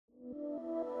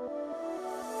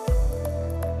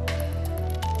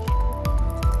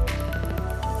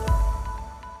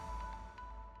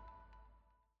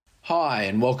Hi,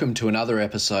 and welcome to another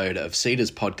episode of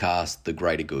CEDA's podcast, The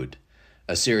Greater Good,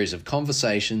 a series of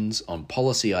conversations on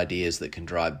policy ideas that can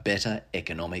drive better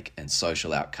economic and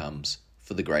social outcomes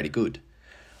for the greater good.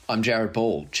 I'm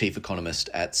Jarrod, Chief Economist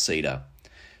at CEDA.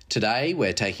 Today,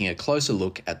 we're taking a closer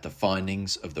look at the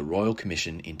findings of the Royal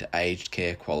Commission into aged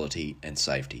care quality and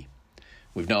safety.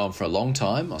 We've known for a long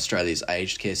time Australia's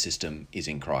aged care system is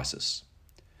in crisis.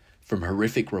 From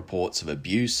horrific reports of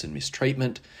abuse and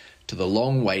mistreatment to the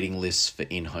long waiting lists for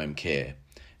in-home care,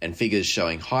 and figures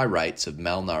showing high rates of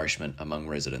malnourishment among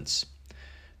residents.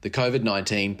 The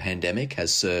COVID-19 pandemic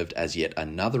has served as yet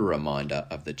another reminder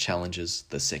of the challenges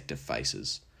the sector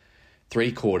faces.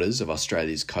 3/4 of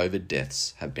Australia's COVID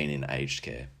deaths have been in aged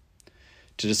care.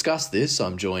 To discuss this,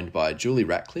 I'm joined by Julie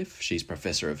Ratcliffe. She's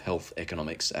Professor of Health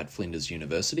Economics at Flinders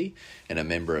University and a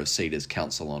member of CEDA's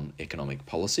Council on Economic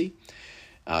Policy.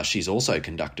 She's also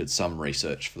conducted some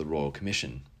research for the Royal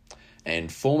Commission.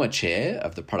 And former chair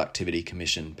of the Productivity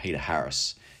Commission, Peter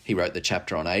Harris. He wrote the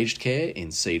chapter on aged care in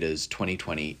CEDA's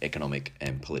 2020 Economic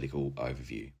and Political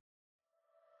Overview.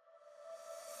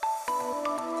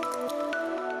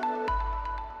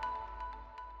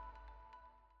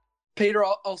 Peter,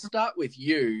 I'll start with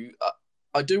you.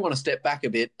 I do want to step back a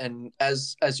bit, and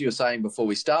as you were saying before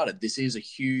we started, this is a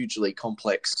hugely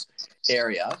complex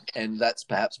area, and that's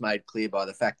perhaps made clear by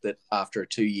the fact that after a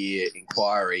 2-year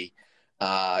inquiry,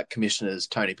 Commissioners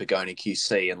Tony Pagoni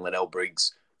QC and Linnell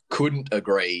Briggs couldn't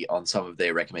agree on some of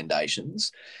their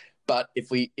recommendations. But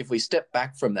if we step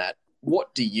back from that,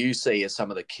 what do you see as some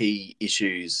of the key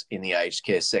issues in the aged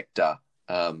care sector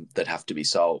that have to be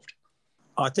solved?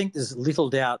 I think there's little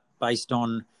doubt, based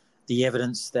on the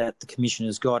evidence that the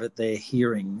Commissioners got at their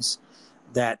hearings,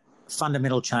 that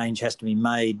fundamental change has to be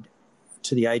made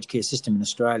to the aged care system in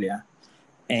Australia.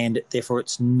 And therefore,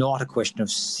 it's not a question of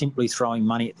simply throwing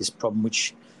money at this problem,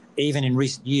 which even in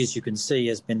recent years you can see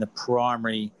has been the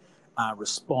primary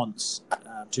response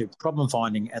to problem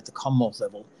finding at the Commonwealth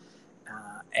level,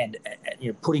 and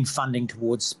putting funding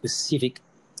towards specific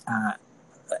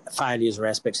failures or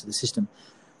aspects of the system.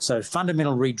 So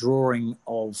fundamental redrawing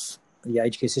of the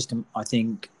aged care system, I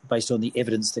think, based on the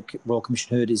evidence the Royal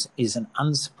Commission heard, is an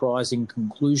unsurprising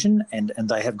conclusion, and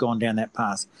they have gone down that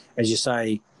path. As you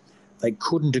say, they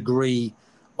couldn't agree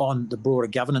on the broader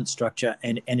governance structure,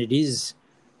 and it is,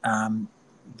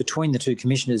 between the two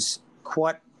commissioners,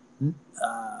 quite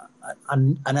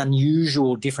an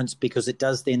unusual difference, because it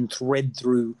does then thread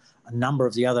through a number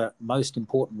of the other most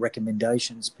important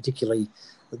recommendations, particularly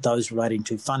those relating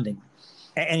to funding.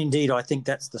 And indeed, I think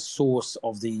that's the source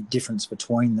of the difference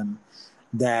between them,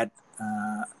 that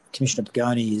Commissioner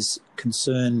Pagoni is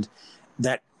concerned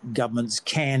that governments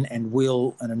can and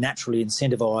will and are naturally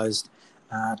incentivised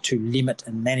to limit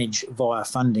and manage via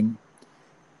funding,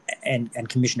 and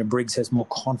Commissioner Briggs has more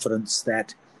confidence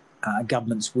that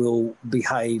governments will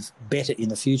behave better in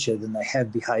the future than they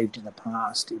have behaved in the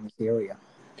past in this area.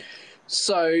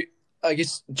 So, I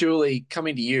guess, Julie,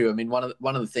 coming to you, I mean, one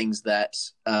of the things that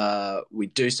we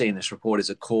do see in this report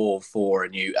is a call for a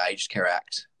new Aged Care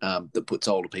Act that puts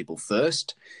older people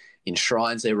first,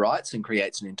 enshrines their rights, and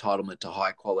creates an entitlement to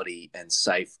high quality and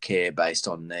safe care based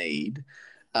on need.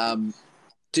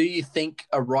 Do you think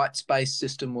a rights-based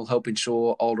system will help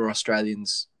ensure older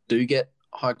Australians do get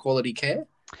high quality care?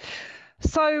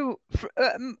 So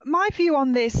my view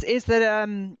on this is that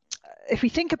if we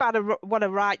think about what a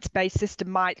rights-based system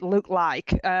might look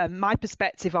like, my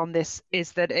perspective on this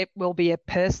is that it will be a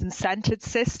person-centred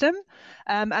system.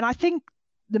 And I think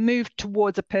the move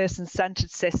towards a person-centred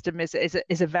system is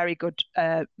a very good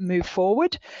move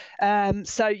forward.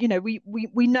 So,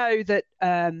 we know that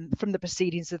from the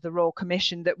proceedings of the Royal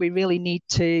Commission that we really need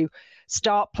to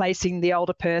start placing the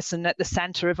older person at the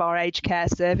centre of our aged care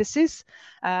services.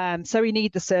 So we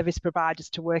need the service providers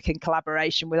to work in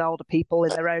collaboration with older people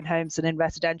in their own homes and in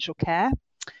residential care,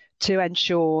 to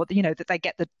ensure, that they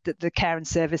get the care and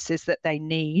services that they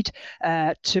need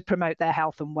to promote their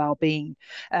health and well-being.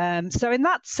 So in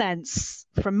that sense,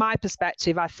 from my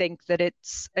perspective, I think that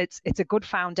it's a good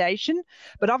foundation.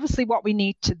 But obviously what we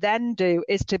need to then do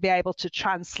is to be able to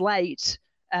translate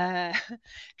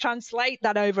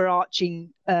that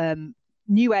overarching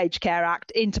new Aged Care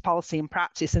Act into policy and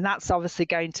practice. And that's obviously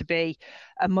going to be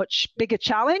a much bigger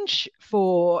challenge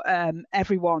for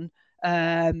everyone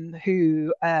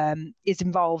who is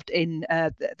involved in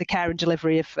the care and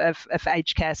delivery of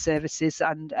aged care services,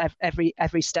 and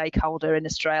every stakeholder in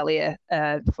Australia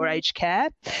for aged care.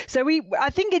 So I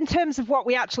think in terms of what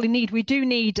we actually need, we do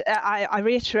need, I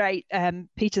reiterate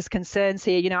Peter's concerns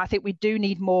here. I think we do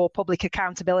need more public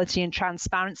accountability and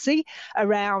transparency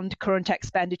around current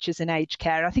expenditures in aged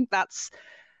care. I think that's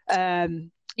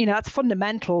that's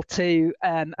fundamental to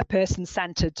a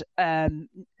person-centred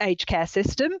aged care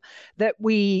system, that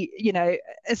we,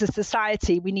 as a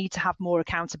society, we need to have more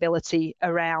accountability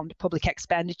around public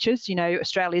expenditures.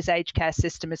 Australia's aged care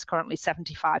system is currently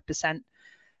 75%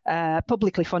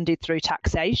 publicly funded through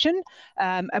taxation,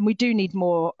 and we do need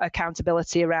more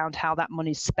accountability around how that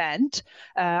money's spent.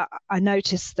 I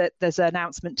noticed that there's an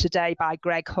announcement today by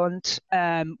Greg Hunt,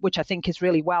 which I think is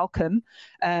really welcome,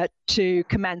 to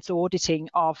commence auditing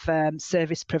of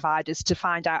service providers to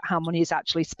find out how money is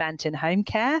actually spent in home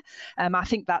care. I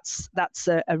think that's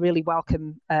a really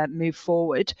welcome move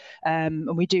forward,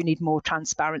 and we do need more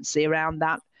transparency around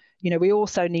that. We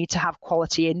also need to have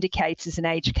quality indicators in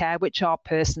aged care, which are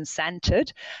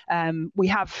person-centred. We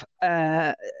have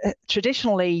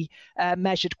traditionally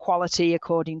measured quality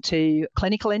according to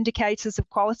clinical indicators of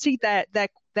quality.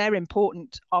 They're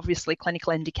important, obviously.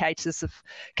 Clinical indicators of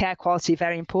care quality are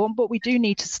very important, but we do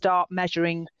need to start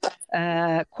measuring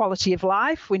quality of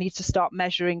life. We need to start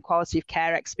measuring quality of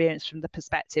care experience from the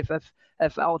perspective of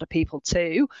older people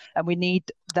too, and we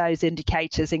need those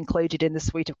indicators included in the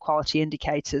suite of quality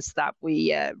indicators that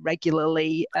we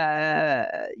regularly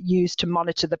use to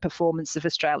monitor the performance of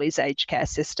Australia's aged care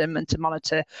system and to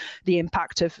monitor the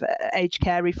impact of aged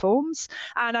care reforms.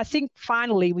 And I think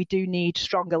finally we do need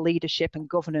stronger leadership and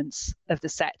governance of the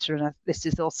sector, and this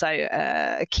is also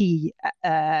a key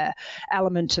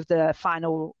element of the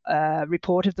final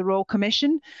report of the Royal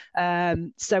Commission.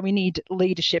 So we need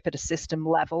leadership at a system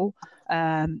level,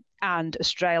 and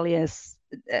Australia's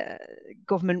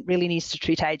government really needs to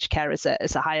treat aged care as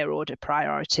a higher order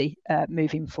priority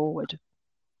moving forward.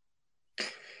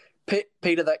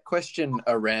 Peter, that question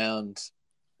around,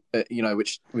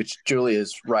 which Julie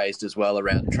has raised as well,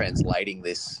 around translating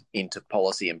this into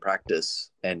policy and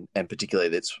practice, and particularly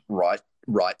this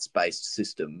rights-based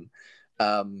system.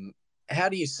 How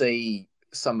do you see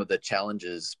some of the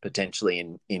challenges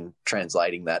potentially in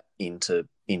translating that into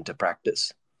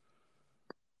practice?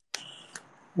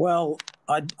 Well,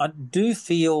 I do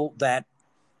feel that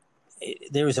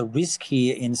there is a risk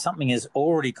here in something as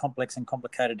already complex and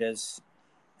complicated as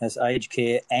aged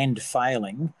care and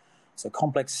failing. So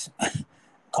complex,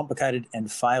 complicated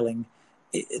and failing,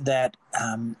 that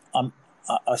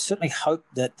I certainly hope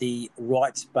that the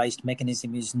rights-based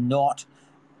mechanism is not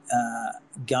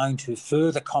going to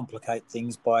further complicate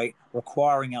things by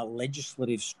requiring a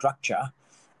legislative structure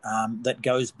that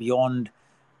goes beyond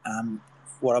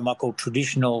what I might call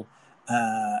traditional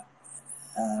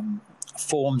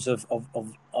forms of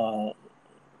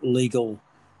legal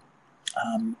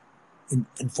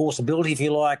enforceability, if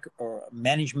you like, or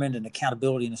management and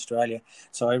accountability in Australia.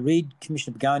 So I read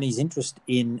Commissioner Begoni's interest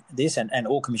in this, and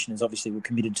all commissioners obviously were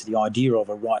committed to the idea of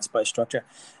a rights-based structure.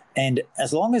 And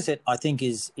as long as it, I think,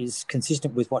 is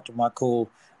consistent with what you might call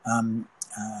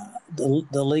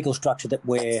the legal structure that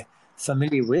we're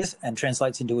familiar with and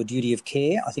translates into a duty of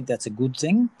care, I think that's a good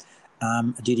thing,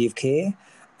 a duty of care.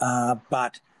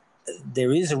 But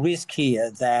there is a risk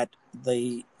here that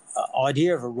the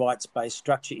idea of a rights-based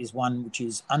structure is one which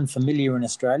is unfamiliar in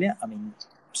Australia. I mean,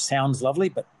 sounds lovely,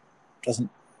 but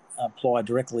doesn't apply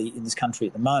directly in this country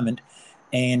at the moment,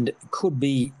 and could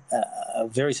be a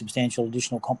very substantial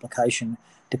additional complication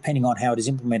depending on how it is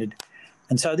implemented.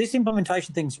 And so this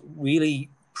implementation thing's really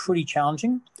pretty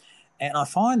challenging. And I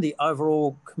find the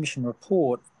overall Commission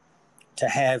report to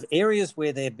have areas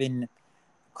where they've been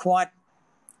quite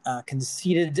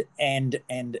considered and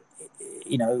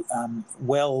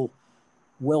well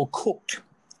cooked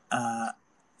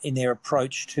in their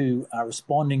approach to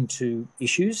responding to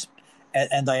issues,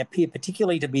 and they appear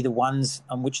particularly to be the ones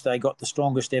on which they got the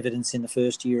strongest evidence in the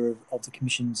first year of the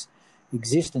Commission's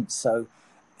existence. So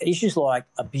issues like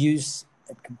abuse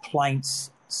and complaints,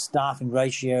 staffing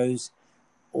ratios,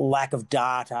 lack of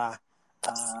data,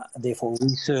 therefore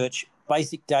research,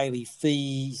 basic daily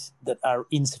fees that are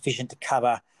insufficient to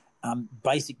cover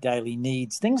basic daily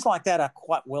needs, things like that are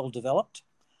quite well developed.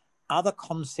 Other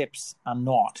concepts are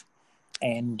not.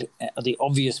 And the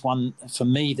obvious one for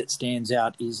me that stands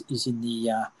out is in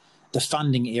the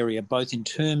funding area, both in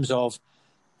terms of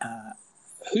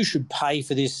who should pay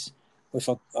for this, if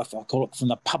I call it from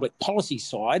the public policy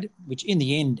side, which in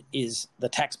the end is the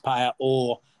taxpayer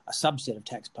or a subset of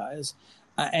taxpayers,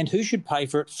 and who should pay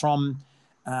for it from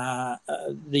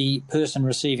the person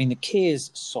receiving the cares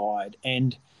side.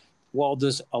 And while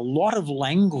there's a lot of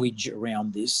language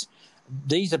around this,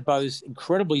 these are both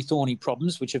incredibly thorny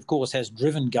problems, which of course has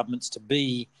driven governments to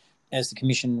be, as the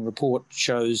Commission report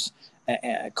shows,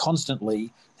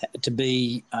 constantly to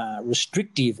be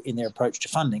restrictive in their approach to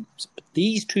funding. But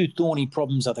these two thorny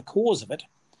problems are the cause of it,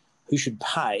 who should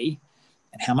pay,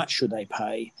 and how much should they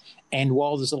pay. And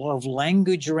while there's a lot of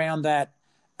language around that,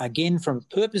 again, for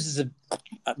purposes of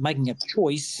making a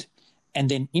choice and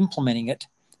then implementing it,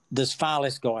 there's far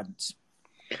less guidance.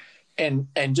 And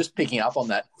just picking up on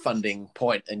that funding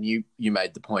point, and you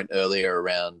made the point earlier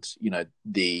around,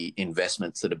 the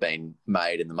investments that have been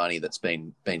made and the money that's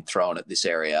been thrown at this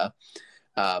area.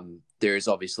 There is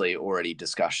obviously already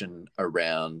discussion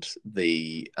around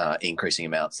the increasing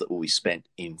amounts that will be spent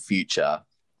in future,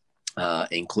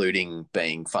 including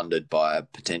being funded by a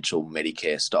potential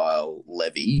Medicare-style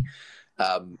levy.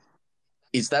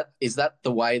 Is that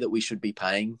the way that we should be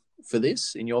paying for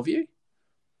this, in your view?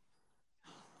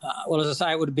 Well, as I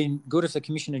say, it would have been good if the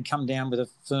Commission had come down with a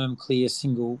firm, clear,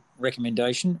 single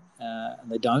recommendation, and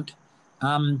they don't.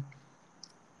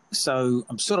 So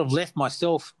I'm sort of left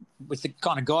myself with the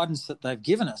kind of guidance that they've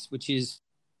given us, which is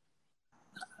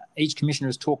each Commissioner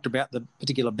has talked about the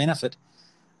particular benefit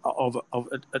of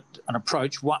an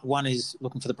approach. One is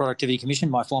looking for the Productivity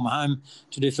Commission, my former home,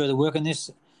 to do further work on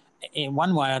this. In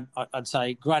one way, I'd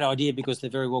say great idea because they're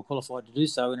very well qualified to do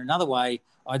so. In another way,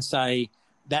 I'd say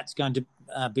that's going to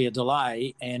be a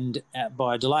delay, and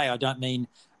by a delay I don't mean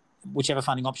whichever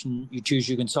funding option you choose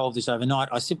you can solve this overnight.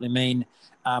 I simply mean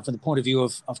from the point of view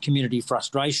of community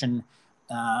frustration,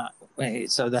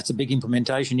 so that's a big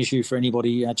implementation issue for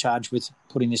anybody charged with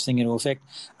putting this thing into effect.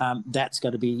 That's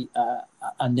going to be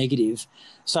a negative.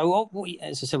 So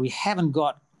as I said, we haven't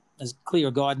got as clear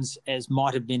a guidance as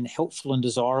might have been helpful and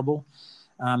desirable.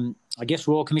 I guess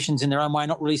Royal Commissions in their own way are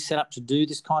not really set up to do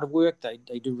this kind of work. They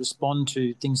do respond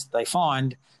to things that they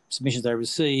find, submissions they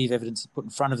receive, evidence put in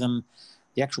front of them.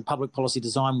 The actual public policy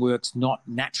design work's not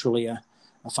naturally a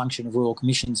function of Royal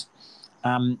Commissions.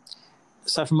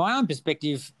 So from my own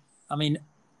perspective, I mean,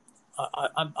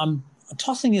 I'm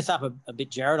tossing this up a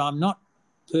bit, Jarrod. I'm not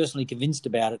personally convinced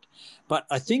about it, but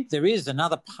I think there is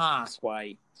another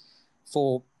pathway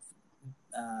for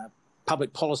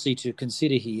public policy to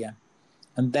consider here.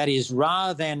 And that is,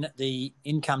 rather than the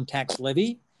income tax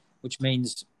levy, which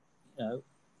means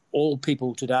all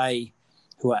people today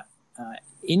who are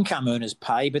income earners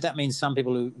pay, but that means some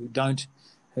people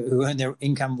who earn their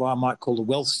income via what I might call the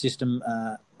wealth system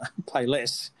pay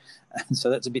less. And so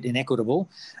that's a bit inequitable.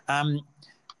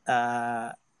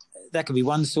 That could be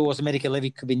one source. A Medicare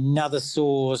levy could be another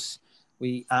source.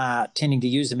 We are tending to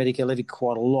use the Medicare levy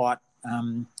quite a lot.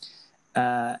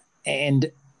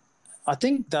 And I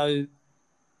think, though,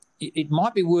 it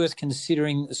might be worth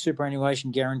considering a superannuation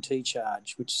guarantee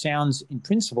charge, which sounds, in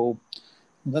principle,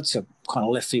 that's a kind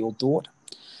of left field thought.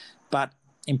 But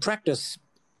in practice,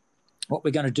 what we're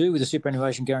going to do with the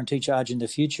superannuation guarantee charge in the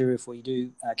future, if we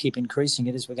do keep increasing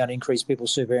it, is we're going to increase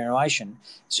people's superannuation.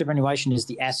 Superannuation is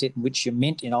the asset in which you're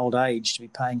meant in old age to be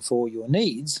paying for your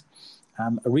needs.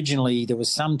 Originally, there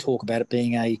was some talk about it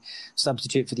being a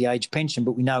substitute for the age pension,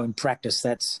 but we know in practice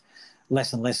that's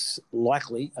less and less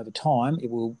likely over time. It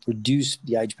will reduce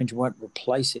the age pension, won't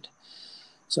replace it.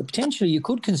 So potentially you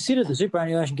could consider the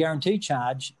superannuation guarantee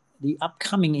charge, the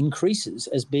upcoming increases,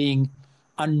 as being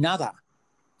another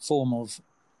form of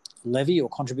levy or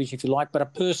contribution, if you like, but a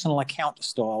personal account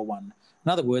style one.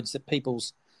 In other words, that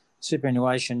people's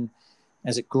superannuation,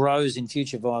 as it grows in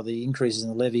future via the increases in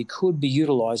the levy, could be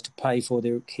utilised to pay for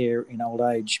their care in old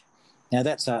age. Now,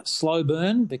 that's a slow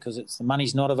burn because the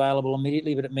money's not available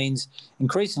immediately, but it means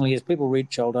increasingly as people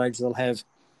reach old age, they'll have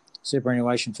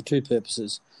superannuation for two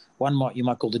purposes. One you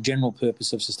might call the general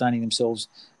purpose of sustaining themselves,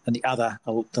 and the other,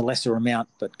 the lesser amount,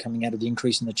 but coming out of the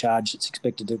increase in the charge that's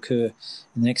expected to occur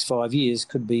in the next 5 years,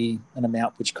 could be an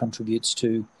amount which contributes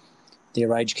to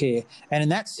their aged care. And in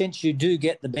that sense, you do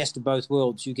get the best of both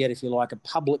worlds. You get, if you like, a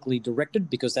publicly directed,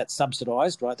 because that's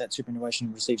subsidised, right? That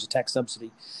superannuation receives a tax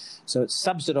subsidy. So it's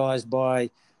subsidised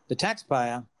by the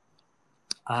taxpayer,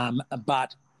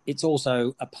 but it's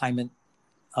also a payment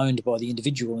owned by the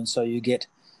individual, and so you get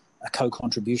a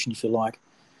co-contribution, if you like.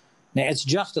 Now, it's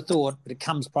just a thought, but it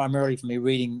comes primarily from me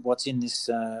reading what's in this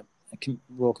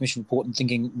Royal Commission report and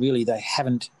thinking really they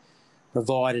haven't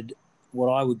provided what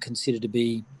I would consider to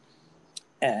be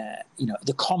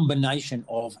the combination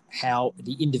of how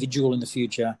the individual in the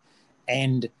future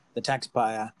and the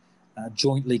taxpayer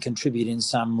jointly contribute in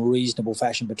some reasonable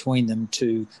fashion between them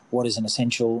to what is an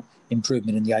essential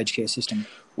improvement in the aged care system.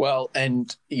 Well,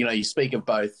 and, you speak of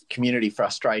both community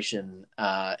frustration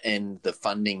and the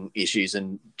funding issues,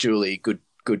 and Julie, good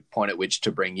point at which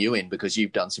to bring you in, because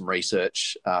you've done some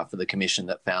research for the Commission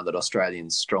that found that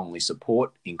Australians strongly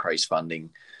support increased funding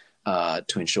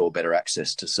to ensure better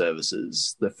access to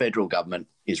services. The federal government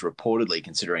is reportedly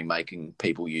considering making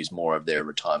people use more of their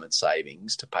retirement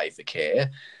savings to pay for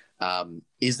care.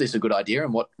 Is this a good idea,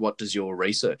 and what does your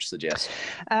research suggest?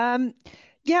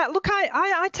 Yeah, look,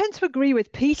 I tend to agree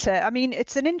with Peter. I mean,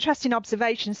 it's an interesting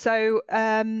observation. So,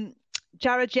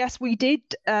 Jarrod, yes, we did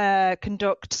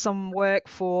conduct some work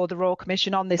for the Royal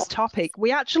Commission on this topic.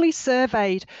 We actually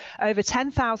surveyed over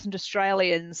 10,000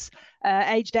 Australians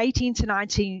aged 18 to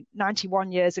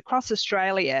 91 years across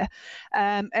Australia,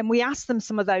 and we asked them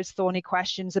some of those thorny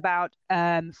questions about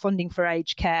funding for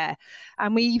aged care.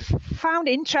 And we found,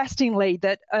 interestingly,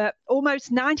 that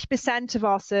almost 90% of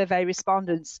our survey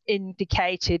respondents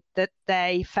indicated that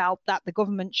they felt that the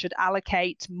government should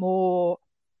allocate more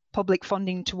public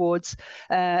funding towards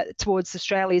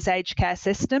Australia's aged care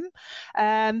system.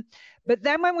 But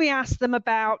then when we asked them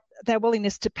about their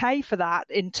willingness to pay for that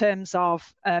in terms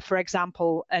of, for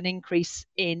example, an increase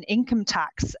in income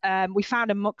tax, we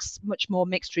found a much more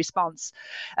mixed response.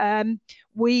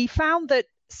 We found that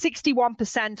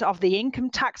 61% of the income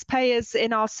taxpayers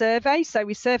in our survey, so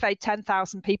we surveyed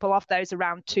 10,000 people, of those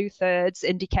around 2/3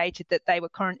 indicated that they were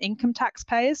current income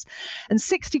taxpayers, and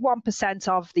 61%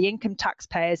 of the income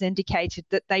taxpayers indicated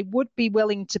that they would be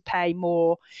willing to pay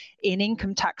more in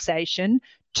income taxation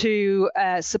to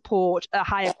support a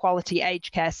higher quality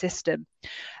aged care system.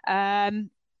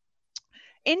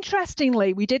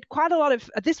 Interestingly, we did quite a lot of,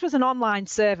 this was an online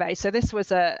survey, so this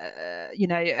was a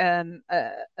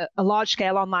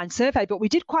large-scale online survey, but we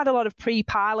did quite a lot of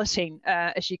pre-piloting,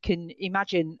 as you can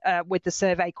imagine, with the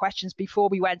survey questions before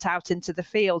we went out into the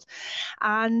field.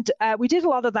 And we did a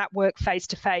lot of that work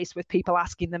face-to-face with people,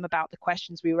 asking them about the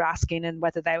questions we were asking and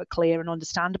whether they were clear and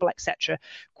understandable, etc.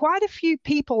 Quite a few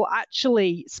people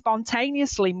actually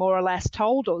spontaneously, more or less,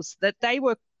 told us that they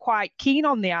were quite keen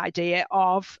on the idea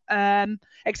of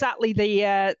exactly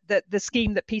the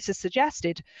scheme that Peter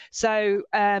suggested. So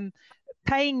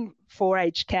paying for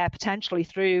aged care potentially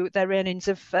through their earnings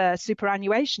of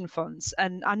superannuation funds.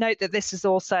 And I note that this is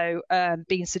also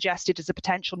being suggested as a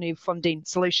potential new funding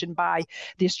solution by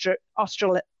the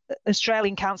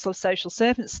Australian Council of Social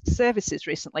Services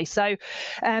recently. So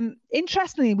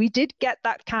interestingly, we did get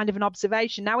that kind of an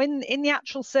observation. Now, in the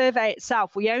actual survey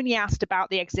itself, we only asked about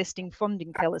the existing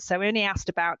funding pillars. So we only asked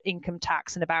about income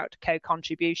tax and about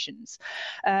co-contributions.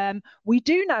 We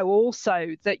do know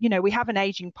also that, we have an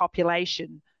ageing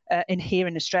population here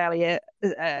in Australia,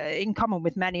 in common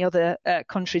with many other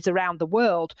countries around the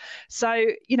world. So,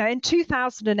 in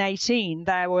 2018,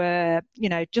 there were,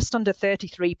 just under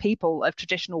 33 people of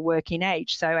traditional working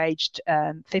age, so aged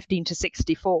 15 to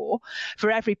 64, for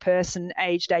every person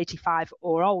aged 85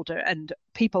 or older. And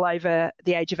people over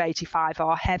the age of 85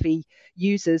 are heavy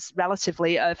users,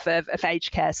 relatively, of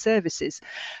aged care services.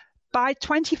 By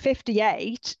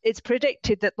 2058, it's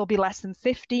predicted that there'll be less than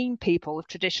 15 people of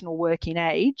traditional working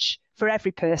age for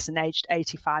every person aged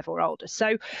 85 or older.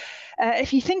 So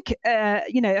if you think,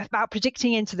 about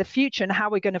predicting into the future and how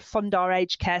we're going to fund our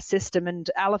aged care system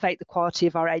and elevate the quality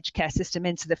of our aged care system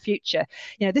into the future,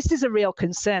 this is a real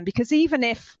concern, because even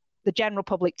if the general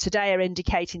public today are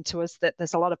indicating to us that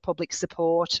there's a lot of public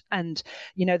support and,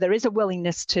 there is a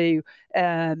willingness to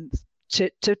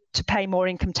pay more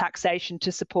income taxation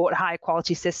to support a higher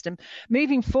quality system.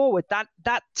 Moving forward, that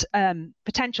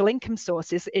potential income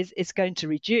source is going to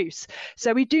reduce.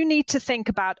 So we do need to think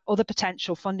about other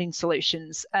potential funding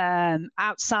solutions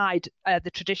outside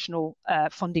the traditional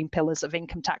funding pillars of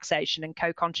income taxation and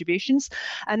co-contributions.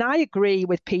 And I agree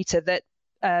with Peter that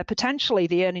potentially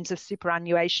the earnings of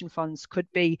superannuation funds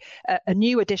could be a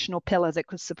new additional pillar that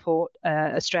could support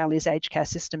Australia's aged care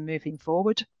system moving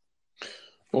forward.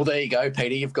 Well, there you go,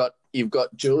 Peter. You've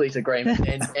got Julie's agreement,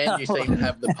 and you seem to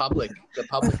have the public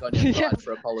on your side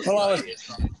for a policy idea.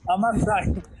 I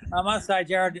must say,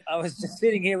 Jarrod, I was just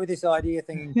sitting here with this idea,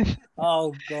 thinking,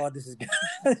 "Oh God, this is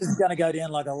going to go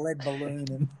down like a lead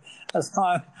balloon." And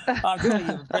so, Julie, you've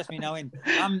impressed me no end.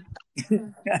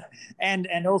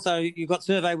 And also you've got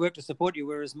survey work to support you,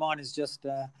 whereas mine is just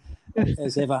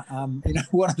as ever,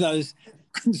 one of those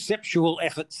conceptual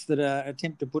efforts that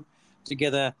attempt to put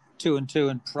together two and two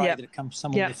and pray that it comes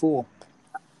somewhere before.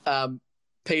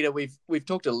 Peter, we've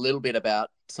talked a little bit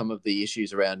about some of the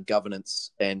issues around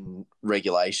governance and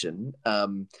regulation.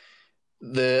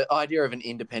 The idea of an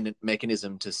independent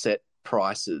mechanism to set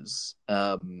prices,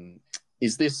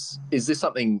 is this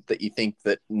something that you think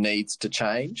that needs to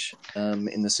change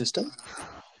in the system?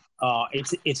 Oh,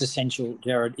 it's essential,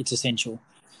 Jarrod. It's essential.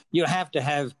 You have to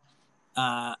have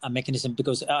a mechanism,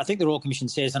 because I think the Royal Commission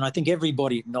says, and I think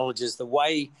everybody acknowledges, the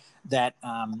way that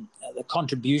the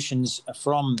contributions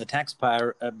from the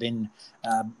taxpayer have been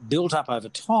built up over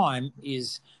time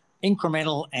is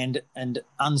incremental and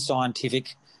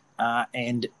unscientific,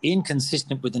 and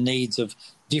inconsistent with the needs of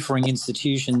differing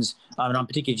institutions. I mean, I'm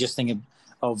particularly just thinking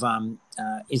of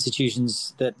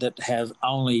institutions that have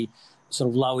only sort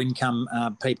of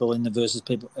low-income people in the versus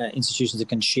people institutions that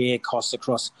can share costs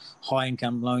across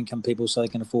high-income, low-income people, so they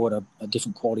can afford a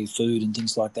different quality of food and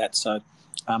things like that. So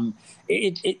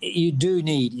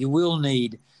you will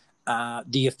need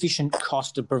the efficient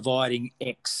cost of providing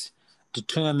X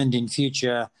determined in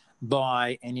future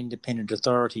by an independent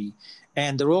authority.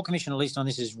 And the Royal Commission, at least on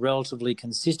this, is relatively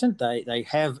consistent. They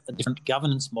have different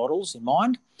governance models in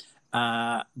mind,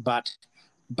 but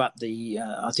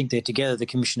I think they're together, the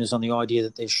commissioners, on the idea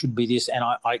that there should be this, and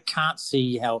I can't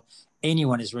see how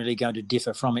anyone is really going to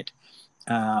differ from it.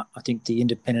 I think the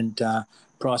Independent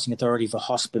Pricing Authority for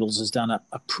Hospitals has done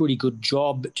a pretty good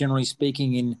job, generally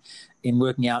speaking, in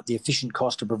working out the efficient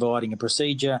cost of providing a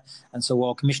procedure. And so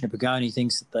while Commissioner Pagoni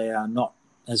thinks that they are not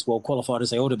as well qualified as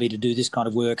they ought to be to do this kind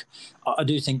of work, I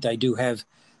do think they do have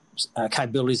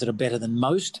capabilities that are better than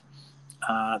most.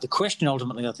 The question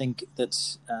ultimately, I think,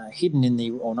 that's hidden in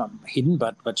the, or not hidden,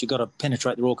 but you've got to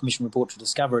penetrate the Royal Commission report to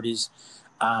discover it, is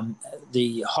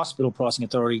the Hospital Pricing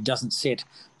Authority doesn't set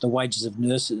the wages of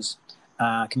nurses.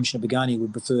 Commissioner Pagoni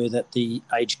would prefer that the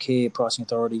Aged Care Pricing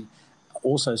Authority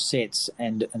also sets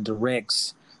and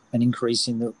directs an increase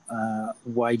in the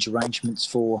wage arrangements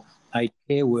for aged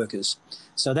care workers.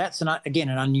 So that's, again,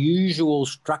 an unusual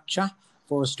structure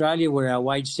for Australia, where our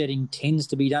wage setting tends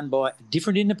to be done by a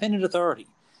different independent authority.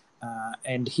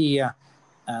 And here,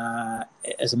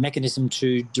 as a mechanism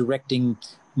to directing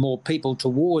more people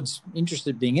towards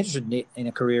being interested in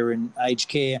a career in aged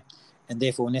care, and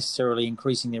therefore necessarily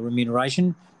increasing their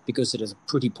remuneration, because it is a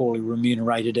pretty poorly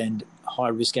remunerated and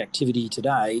high-risk activity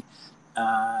today,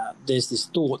 there's this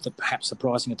thought that perhaps the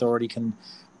pricing authority can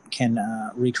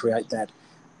recreate that.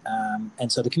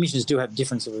 And so the commissioners do have a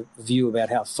difference of view about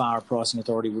how far a pricing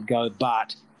authority would go,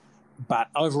 but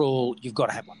overall, you've got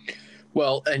to have one.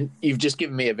 Well, and you've just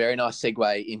given me a very nice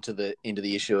segue into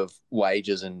the issue of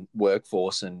wages and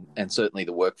workforce, and certainly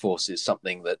the workforce is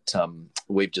something that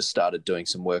we've just started doing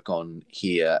some work on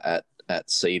here at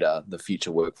CEDA, the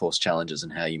future workforce challenges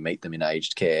and how you meet them in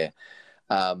aged care.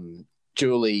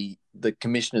 Julie, the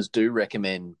commissioners do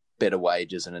recommend better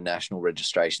wages and a national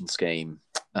registration scheme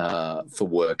for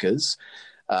workers,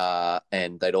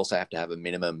 and they'd also have to have a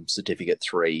minimum Certificate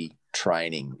 3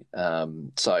 training.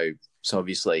 So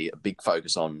obviously a big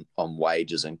focus on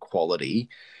wages and quality.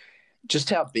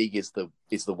 Just how big is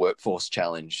the workforce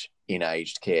challenge in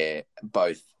aged care,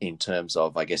 both in terms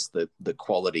of, I guess, the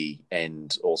quality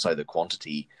and also the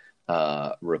quantity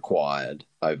required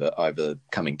over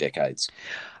coming decades?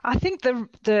 I think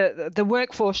the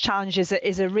workforce challenge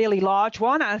is a really large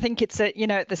one. I think it's at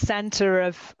the centre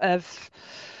of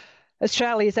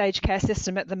Australia's aged care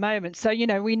system at the moment. So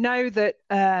we know that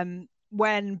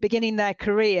when beginning their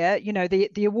career,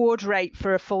 the award rate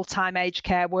for a full-time aged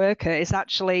care worker is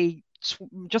actually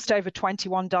just over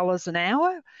 $21 an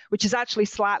hour, which is actually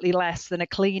slightly less than a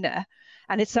cleaner,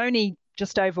 and it's only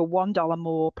just over $1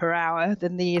 more per hour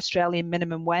than the Australian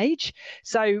minimum wage.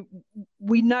 So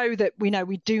we know that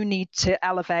we do need to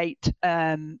elevate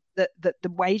the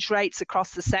wage rates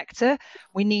across the sector.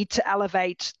 We need to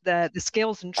elevate the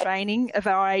skills and training of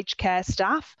our aged care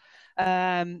staff.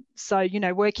 So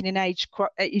working in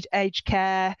aged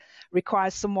care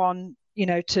requires someone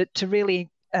to really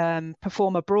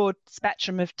perform a broad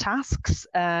spectrum of tasks,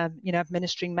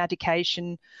 administering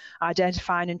medication,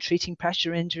 identifying and treating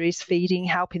pressure injuries, feeding,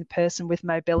 helping the person with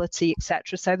mobility,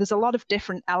 etc. So there's a lot of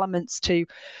different elements to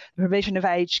the provision of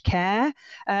aged care.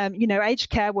 Aged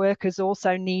care workers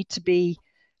also need to be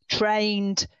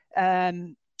trained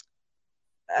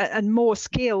and more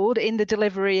skilled in the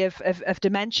delivery of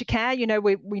dementia care.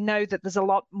 We know that there's a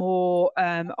lot more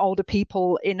older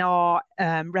people in our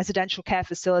residential care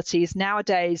facilities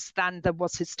nowadays than there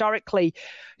was historically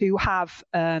who have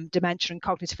dementia and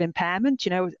cognitive impairment.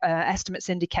 Estimates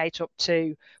indicate up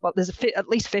to, there's at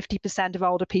least 50% of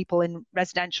older people in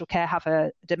residential care have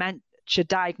a dementia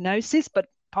diagnosis, but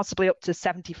possibly up to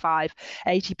 75,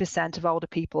 80% of older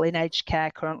people in aged care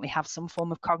currently have some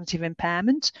form of cognitive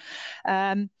impairment.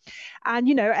 And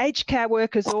aged care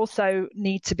workers also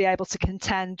need to be able to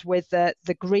contend with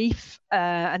the grief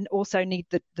and also need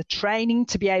the training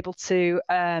to be able to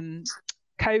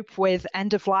cope with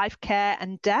end-of-life care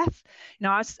and death.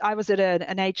 I was at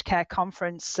an aged care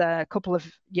conference a couple of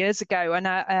years ago, and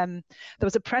there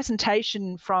was a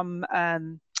presentation from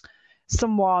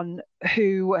someone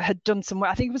who had done some work.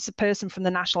 I think it was a person from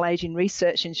the National Ageing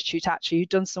Research Institute, actually, who'd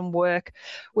done some work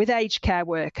with aged care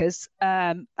workers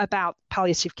about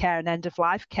palliative care and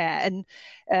end-of-life care.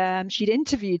 And she'd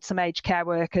interviewed some aged care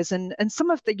workers, and some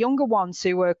of the younger ones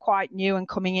who were quite new and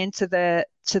coming into the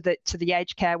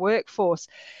aged care workforce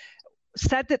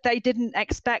said that they didn't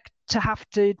expect to have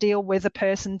to deal with a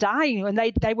person dying, and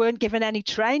they weren't given any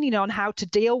training on how to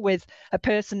deal with a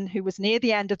person who was near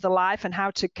the end of the life, and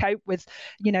how to cope with,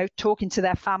 talking to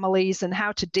their families and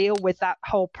how to deal with that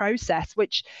whole process,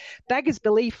 which beggars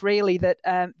belief really that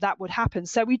that would happen.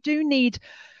 So we do need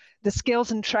the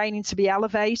skills and training to be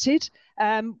elevated.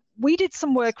 We did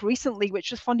some work recently,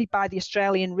 which was funded by the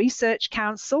Australian Research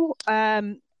Council,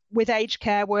 with aged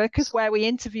care workers, where we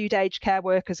interviewed aged care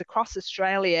workers across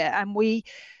Australia, and we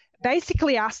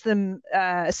basically asked them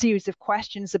a series of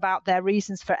questions about their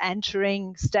reasons for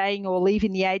entering, staying, or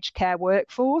leaving the aged care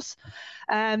workforce.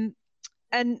 And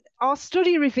our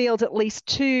study revealed at least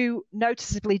two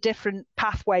noticeably different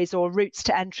pathways or routes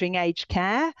to entering aged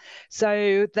care.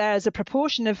 So there's a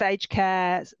proportion of aged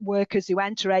care workers who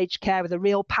enter aged care with a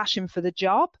real passion for the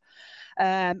job,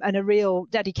 and a real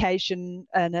dedication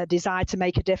and a desire to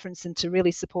make a difference and to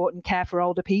really support and care for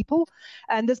older people.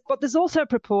 But there's also a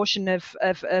proportion of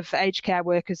aged care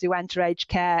workers who enter aged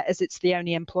care as it's the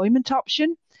only employment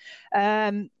option.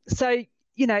 So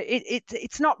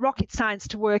it's not rocket science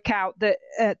to work out that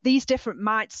these different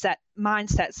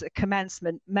mindsets at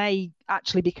commencement may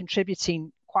actually be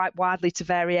contributing quite widely to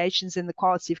variations in the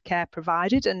quality of care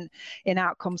provided and in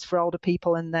outcomes for older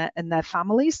people and their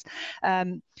families.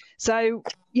 So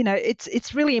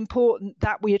it's really important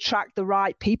that we attract the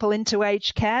right people into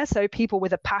aged care. So people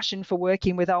with a passion for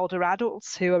working with older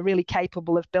adults who are really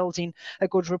capable of building a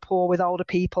good rapport with older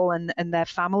people and their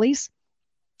families.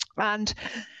 And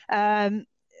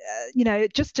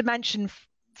just to mention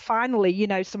finally,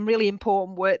 some really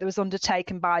important work that was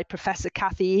undertaken by Professor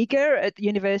Kathy Eager at the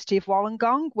University of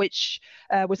Wollongong, which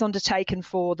was undertaken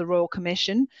for the Royal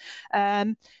Commission.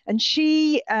 And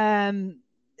she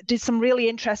did some really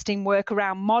interesting work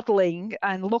around modelling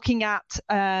and looking at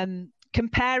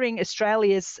comparing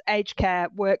Australia's aged care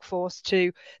workforce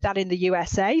to that in the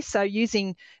USA. So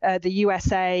using the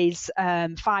USA's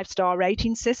 5-star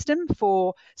rating system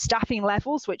for staffing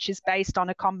levels, which is based on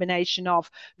a combination of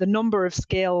the number of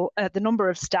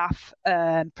staff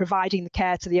providing the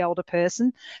care to the older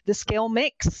person, the skill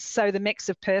mix, so the mix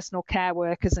of personal care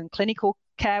workers and clinical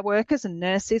care workers and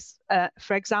nurses,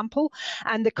 for example,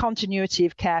 and the continuity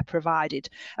of care provided.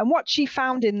 And what she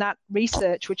found in that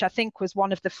research, which I think was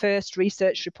one of the first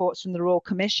research reports from the Royal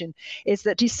Commission, is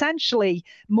that essentially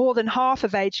more than half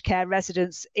of aged care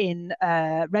residents in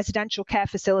residential care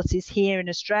facilities here in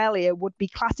Australia would be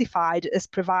classified as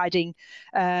providing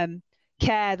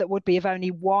care that would be of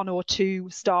only 1 or 2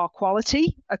 star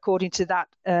quality, according to that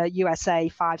USA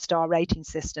 5-star rating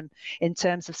system in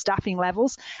terms of staffing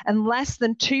levels, and less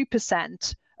than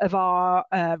 2% of our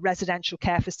residential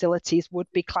care facilities would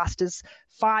be classed as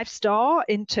 5-star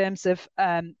in terms of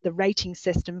the rating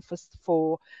system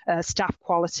for staff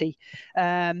quality.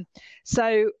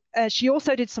 So she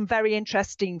also did some very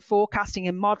interesting forecasting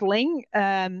and modelling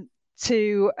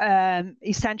to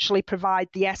essentially provide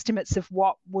the estimates of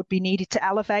what would be needed to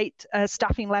elevate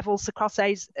staffing levels across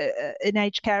in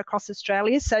aged care across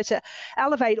Australia. So to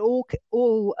elevate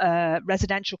all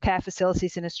residential care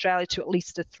facilities in Australia to at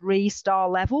least a 3-star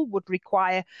level would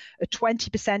require a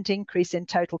 20% increase in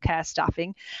total care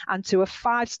staffing, and to a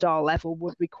 5-star level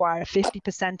would require a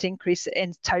 50% increase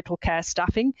in total care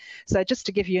staffing. So just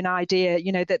to give you an idea,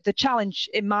 that the challenge,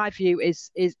 in my view, is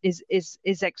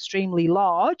extremely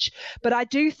large. But I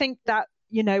do think that,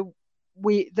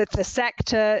 that the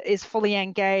sector is fully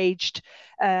engaged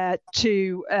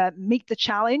to meet the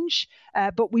challenge,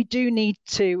 but we do need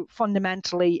to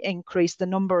fundamentally increase the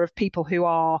number of people who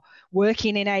are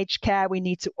working in aged care. We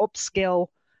need to upskill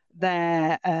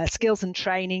their skills and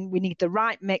training. We need the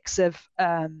right mix of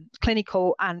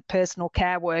clinical and personal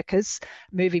care workers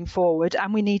moving forward,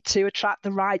 and we need to attract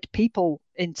the right people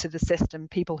into the system,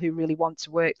 people who really want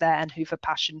to work there and who have a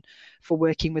passion for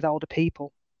working with older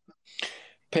people.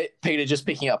 Peter, just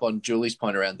picking up on Julie's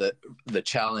point around the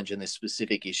challenge and this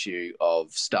specific issue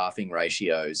of staffing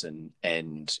ratios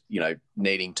and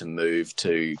needing to move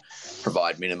to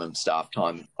provide minimum staff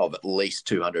time of at least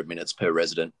 200 minutes per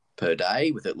resident per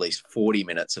day, with at least 40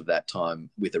 minutes of that time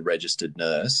with a registered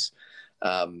nurse.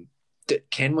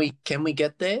 Can we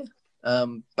get there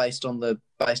based on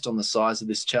the size of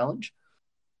this challenge?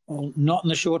 Well, not in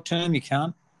the short term, you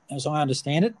can't, as I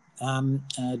understand it.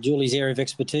 Julie's area of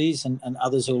expertise and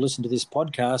others who will listen to this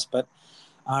podcast, but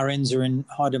RNs are in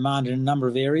high demand in a number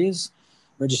of areas.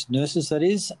 registered nurses, that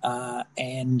is,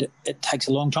 and it takes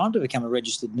a long time to become a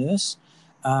registered nurse.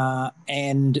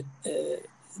 And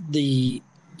the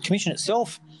Commission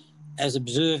itself has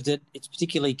observed that it's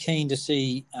particularly keen to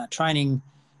see training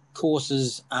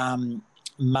courses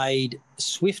made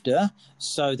swifter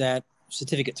so that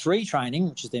Certificate 3 training,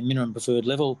 which is their minimum preferred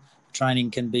level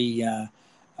training, can be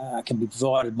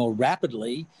provided more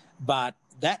rapidly. But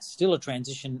that's still a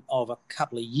transition of a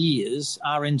couple of years.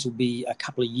 RNs will be a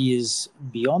couple of years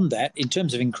beyond that in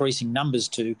terms of increasing numbers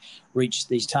to reach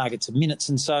these targets of minutes.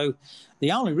 And so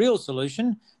the only real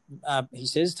solution, he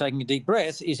says, taking a deep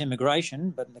breath, is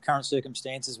immigration. But in the current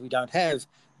circumstances, we don't have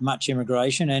much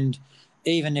immigration. And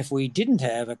even if we didn't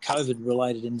have a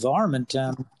COVID-related environment,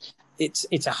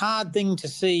 it's a hard thing to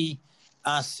see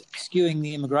us skewing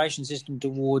the immigration system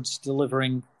towards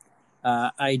delivering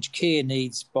aged care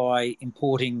needs by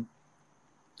importing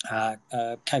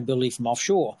capability from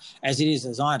offshore, as it is,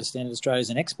 as I understand it, Australia is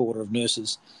an exporter of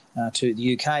nurses to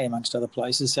the UK, amongst other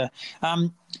places. So,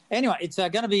 anyway, it's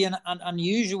going to be an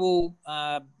unusual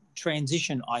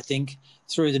transition, I think,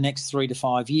 through the next 3 to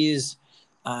 5 years.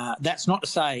 That's not to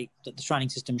say that the training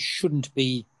system shouldn't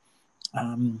be,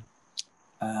 how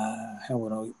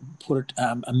would I put it,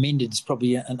 amended is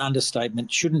probably an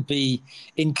understatement, shouldn't be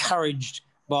encouraged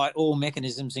by all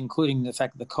mechanisms, including the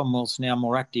fact that the Commonwealth's now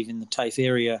more active in the TAFE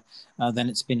area than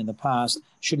it's been in the past,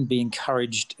 shouldn't be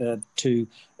encouraged to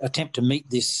attempt to meet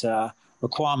this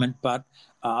requirement. But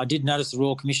I did notice the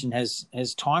Royal Commission has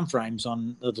timeframes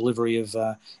on the delivery of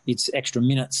its extra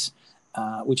minutes,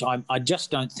 which I just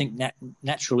don't think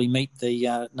naturally meet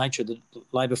the nature of the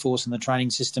labour force and the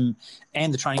training system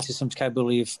and the training system's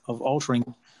capability of altering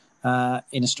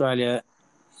in Australia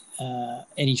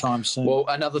anytime soon. Well,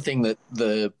 another thing that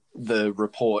the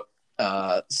report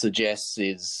suggests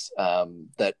is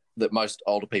that most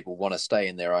older people want to stay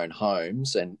in their own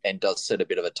homes, and does set a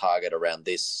bit of a target around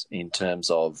this in terms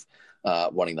of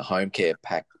wanting the home care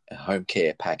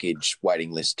package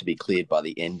waiting list to be cleared by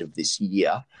the end of this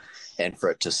year, and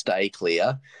for it to stay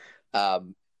clear.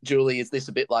 Julie, is this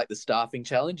a bit like the staffing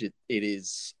challenge? It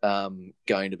is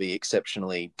going to be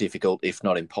exceptionally difficult, if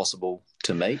not impossible,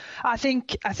 to meet. I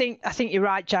think you're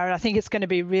right, Jarrod. I think it's going to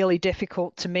be really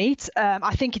difficult to meet.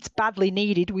 I think it's badly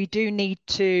needed. We do need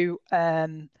to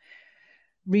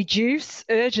reduce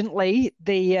urgently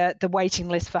the waiting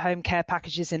list for home care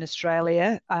packages in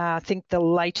Australia. I think the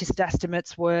latest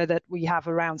estimates were that we have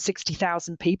around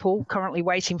 60,000 people currently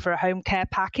waiting for a home care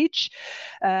package,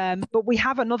 but we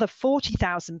have another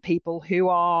 40,000 people who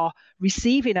are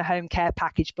receiving a home care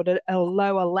package but at a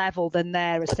lower level than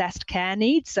their assessed care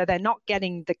needs, so they're not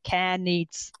getting the care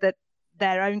needs that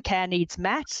their own care needs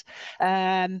met.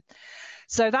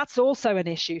 So that's also an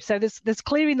issue. So there's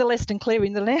clearing the list and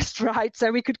clearing the list, right?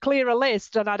 So we could clear a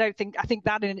list, and I think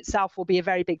that in itself will be a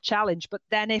very big challenge. But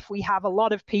then if we have a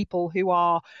lot of people who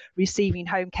are receiving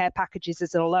home care packages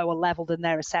at a lower level than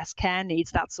their assessed care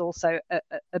needs, that's also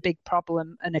a big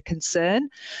problem and a concern.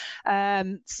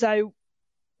 So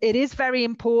it is very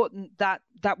important that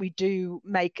we do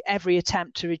make every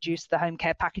attempt to reduce the home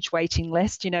care package waiting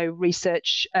list. You know,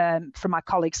 research from my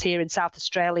colleagues here in South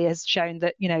Australia has shown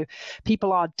that, you know,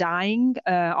 people are dying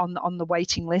on the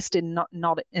waiting list in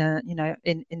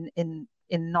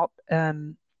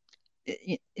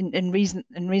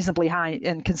reasonably high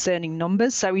and concerning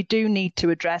numbers. So we do need to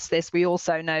address this. We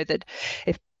also know that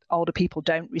if older people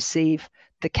don't receive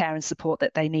the care and support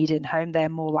that they need in home, they're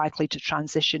more likely to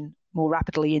transition more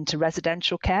rapidly into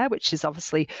residential care, which is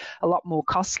obviously a lot more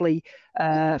costly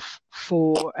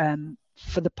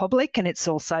for the public, and it's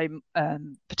also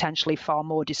potentially far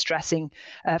more distressing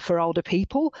for older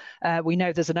people. We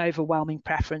know there's an overwhelming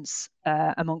preference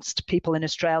amongst people in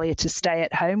Australia to stay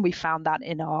at home. We found that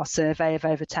in our survey of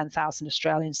over 10,000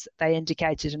 Australians. They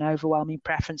indicated an overwhelming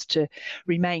preference to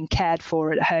remain cared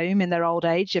for at home in their old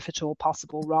age, if at all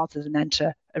possible, rather than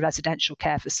enter a residential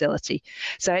care facility.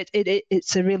 So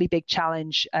it's a really big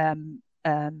challenge,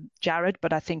 Jarrod,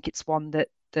 but I think it's one that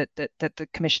the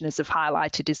commissioners have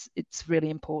highlighted it's really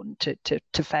important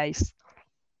to face.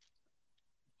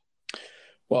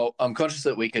 Well, I'm conscious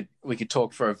that we could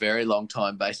talk for a very long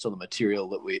time based on the material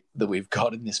that we've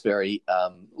got in this very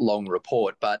long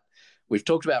report. But we've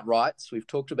talked about rights, we've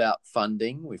talked about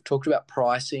funding, we've talked about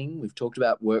pricing, we've talked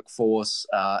about workforce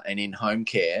and in-home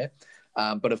care.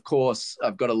 But of course,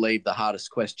 I've got to leave the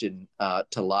hardest question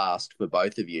to last for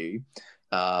both of you,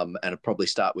 and I'll probably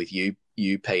start with you,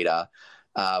 Peter.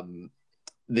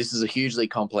 This is a hugely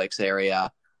complex area.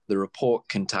 The report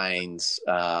contains,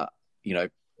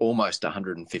 almost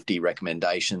 150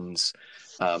 recommendations.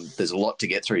 There's a lot to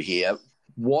get through here.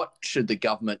 what should the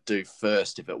government do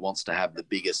first if it wants to have the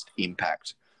biggest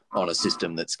impact on a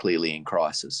system that's clearly in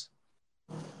crisis?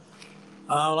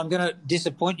 Well, I'm going to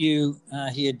disappoint you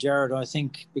here, Jarrod, I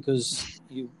think, because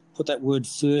you put that word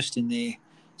first in there.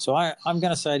 So I'm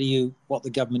going to say to you what the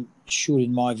government should,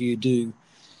 in my view, do,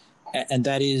 and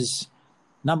that is,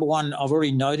 number one, I've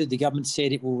already noted the government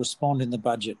said it will respond in the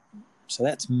budget. So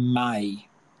that's May.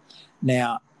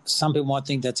 Now, some people might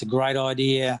think that's a great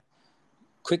idea.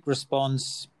 Quick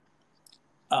response.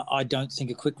 I don't think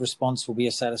a quick response will be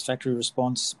a satisfactory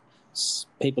response.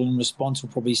 People in response will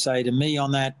probably say to me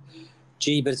on that,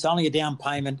 gee, but it's only a down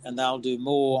payment and they'll do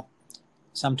more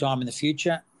sometime in the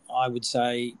future. I would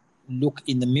say look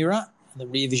in the mirror, the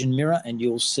rear vision mirror, and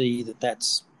you'll see that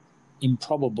that's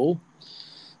improbable.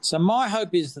 So my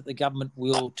hope is that the government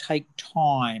will take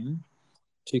time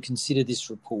to consider this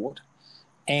report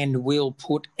and will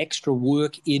put extra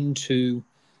work into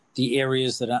the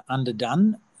areas that are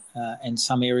underdone, and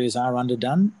some areas are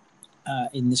underdone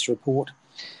in this report,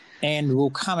 and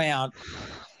will come out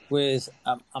with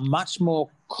a much more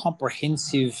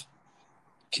comprehensive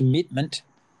commitment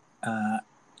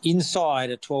inside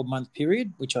a 12-month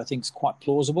period, which I think is quite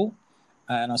plausible.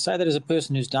 And I say that as a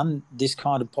person who's done this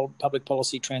kind of public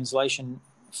policy translation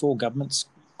for governments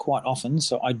quite often.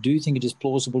 So I do think it is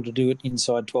plausible to do it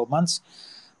inside 12 months,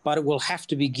 but it will have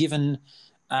to be given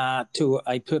to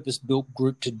a purpose-built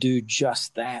group to do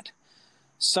just that.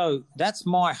 So that's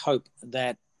my hope,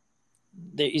 that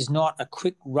there is not a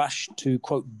quick rush to,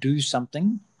 quote, do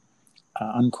something,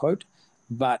 unquote,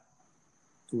 but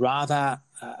rather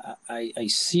a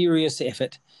serious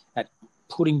effort at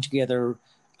putting together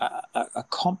a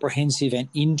comprehensive and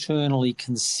internally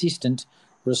consistent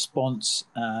response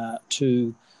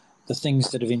to the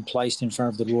things that have been placed in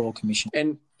front of the Royal Commission.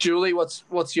 And Julie,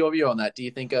 what's your view on that? Do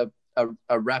you think a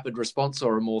rapid response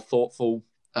or a more thoughtful,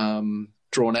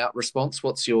 drawn-out response?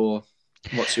 What's your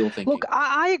thinking? Look,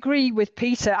 I agree with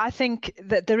Peter. I think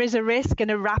that there is a risk in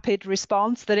a rapid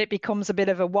response that it becomes a bit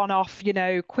of a one-off,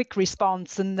 quick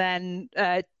response, and then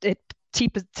it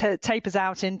tapers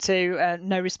out into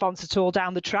no response at all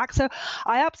down the track. So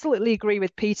I absolutely agree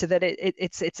with Peter that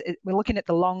it's we're looking at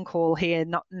the long haul here,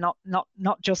 not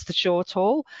just the short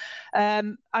haul.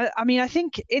 I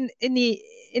think in the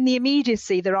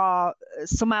immediacy there are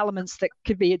some elements that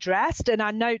could be addressed, and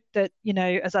I note that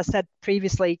as I said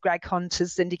previously, Greg Hunt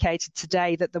has indicated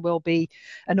today that there will be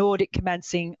an audit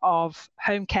commencing of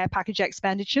home care package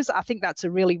expenditures. I think that's a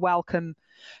really welcome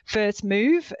first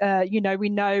move. We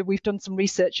know we've done some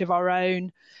research of our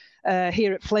own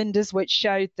here at Flinders, which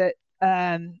showed that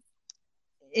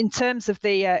in terms of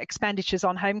the expenditures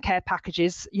on home care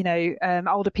packages,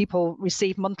 older people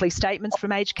receive monthly statements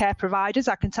from aged care providers.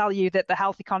 I can tell you that the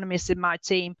health economists in my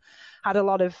team had a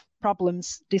lot of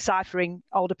problems deciphering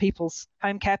older people's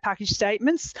home care package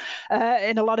statements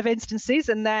in a lot of instances,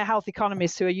 and their health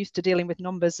economists who are used to dealing with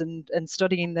numbers and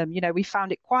studying them, we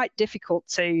found it quite difficult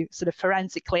to sort of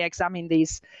forensically examine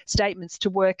these statements to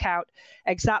work out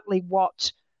exactly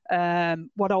what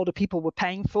older people were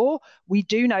paying for. We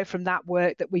do know from that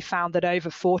work that we found that over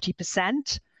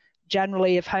 40%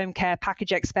 generally of home care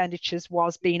package expenditures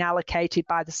was being allocated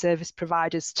by the service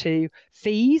providers to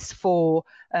fees for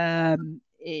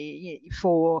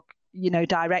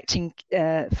directing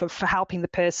for helping the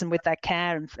person with their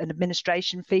care and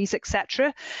administration fees,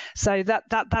 etc. So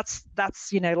that's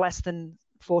less than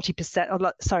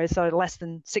 40%, less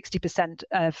than 60%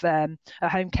 of a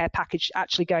home care package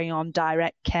actually going on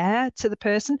direct care to the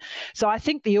person. So I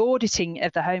think the auditing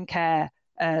of the home care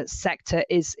sector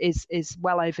is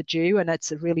well overdue, and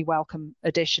it's a really welcome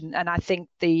addition. And I think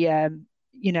the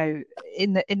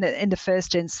in the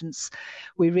first instance,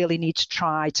 we really need to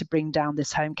try to bring down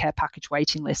this home care package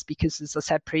waiting list, because, as I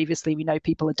said previously, we know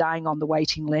people are dying on the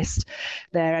waiting list.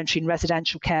 They're entering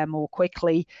residential care more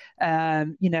quickly.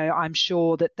 I'm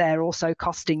sure that they're also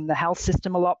costing the health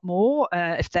system a lot more.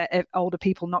 If older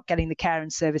people not getting the care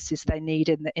and services they need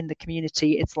in the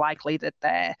community, it's likely that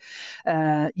they're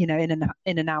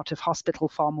in and out of hospital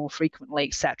far more frequently,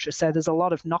 etc. So there's a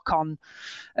lot of knock-on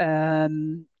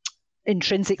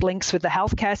intrinsic links with the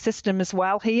healthcare system as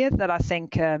well here that I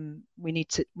think we need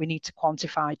to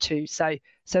quantify too. So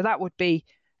that would be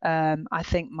I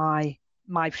think my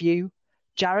view,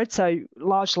 Jarrod. So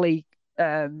largely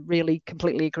really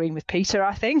completely agreeing with Peter,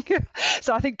 I think.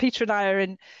 So I think Peter and I are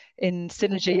in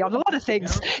synergy on a lot of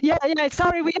things. Yeah.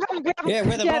 Sorry, we haven't. That's people,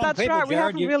 right. Jarrod. We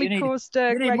haven't really caused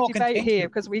great debate here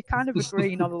because we kind of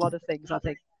agreeing on a lot of things, I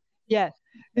think. Yeah.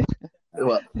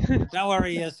 Well, Don't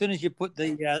worry. As soon as you put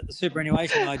the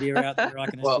superannuation idea out there, I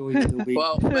can assure you there'll be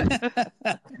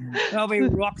there'll be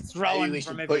rock throwing. Maybe we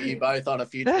from should put you both on a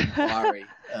future inquiry,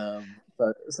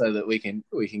 so that we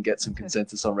can get some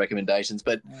consensus on recommendations.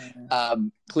 But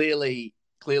clearly,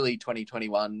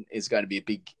 2021 is going to be a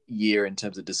big year in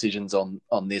terms of decisions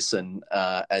on this, and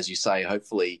as you say,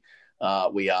 hopefully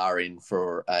we are in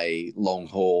for a long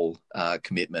haul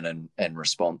commitment and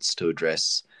response to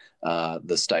address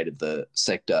the state of the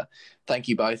sector. Thank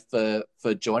you both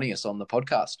for joining us on the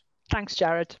podcast. Thanks,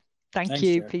 Jarrod. Thanks,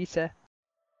 you, Jarrod. Peter.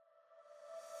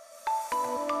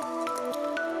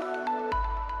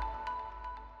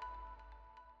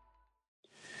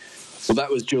 Well,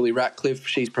 that was Julie Ratcliffe.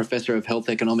 She's Professor of Health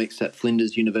Economics at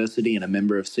Flinders University and a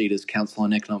member of CEDA's Council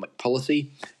on Economic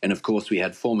Policy. And of course, we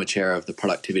had former Chair of the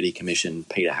Productivity Commission,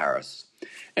 Peter Harris.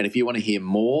 And if you want to hear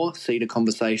more CEDA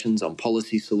conversations on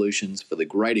policy solutions for the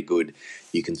greater good,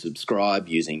 you can subscribe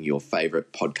using your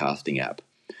favourite podcasting app.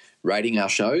 Rating our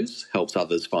shows helps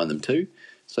others find them too.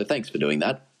 So thanks for doing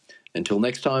that. Until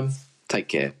next time, take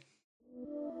care.